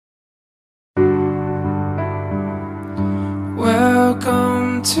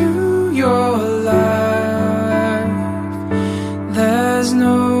into your life, there's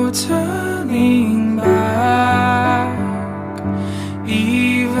no turning back.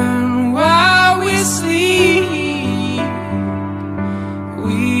 Even while we sleep,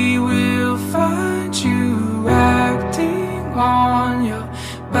 we will find you acting on your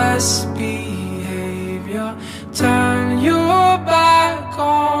best behavior. Turn your back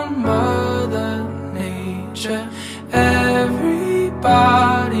on Mother Nature. Everybody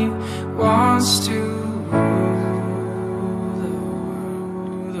wants to rule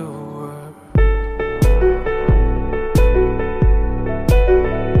the world.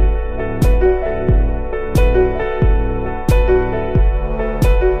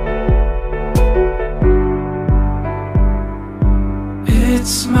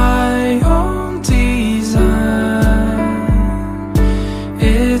 It's my own design,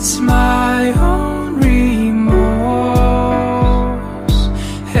 it's my own remorse.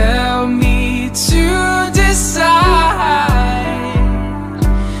 Help me to decide,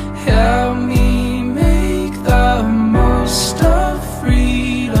 help me make the most of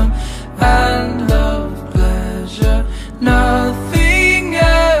freedom and love, pleasure. Nothing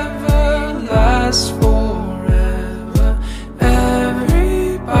ever lasts forever.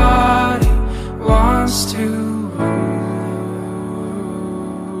 Everybody wants to rule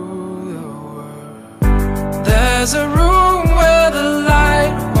the world. There's a room where the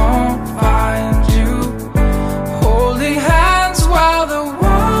light won't find you, holding hands while the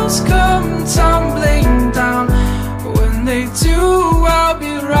walls come tumbling down. When they do, I'll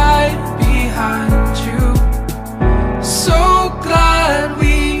be right behind you. So glad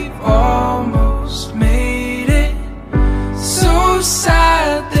we've almost made it. So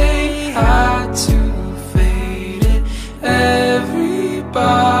sad they had to fade it. Everybody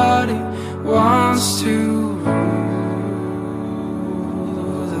wants to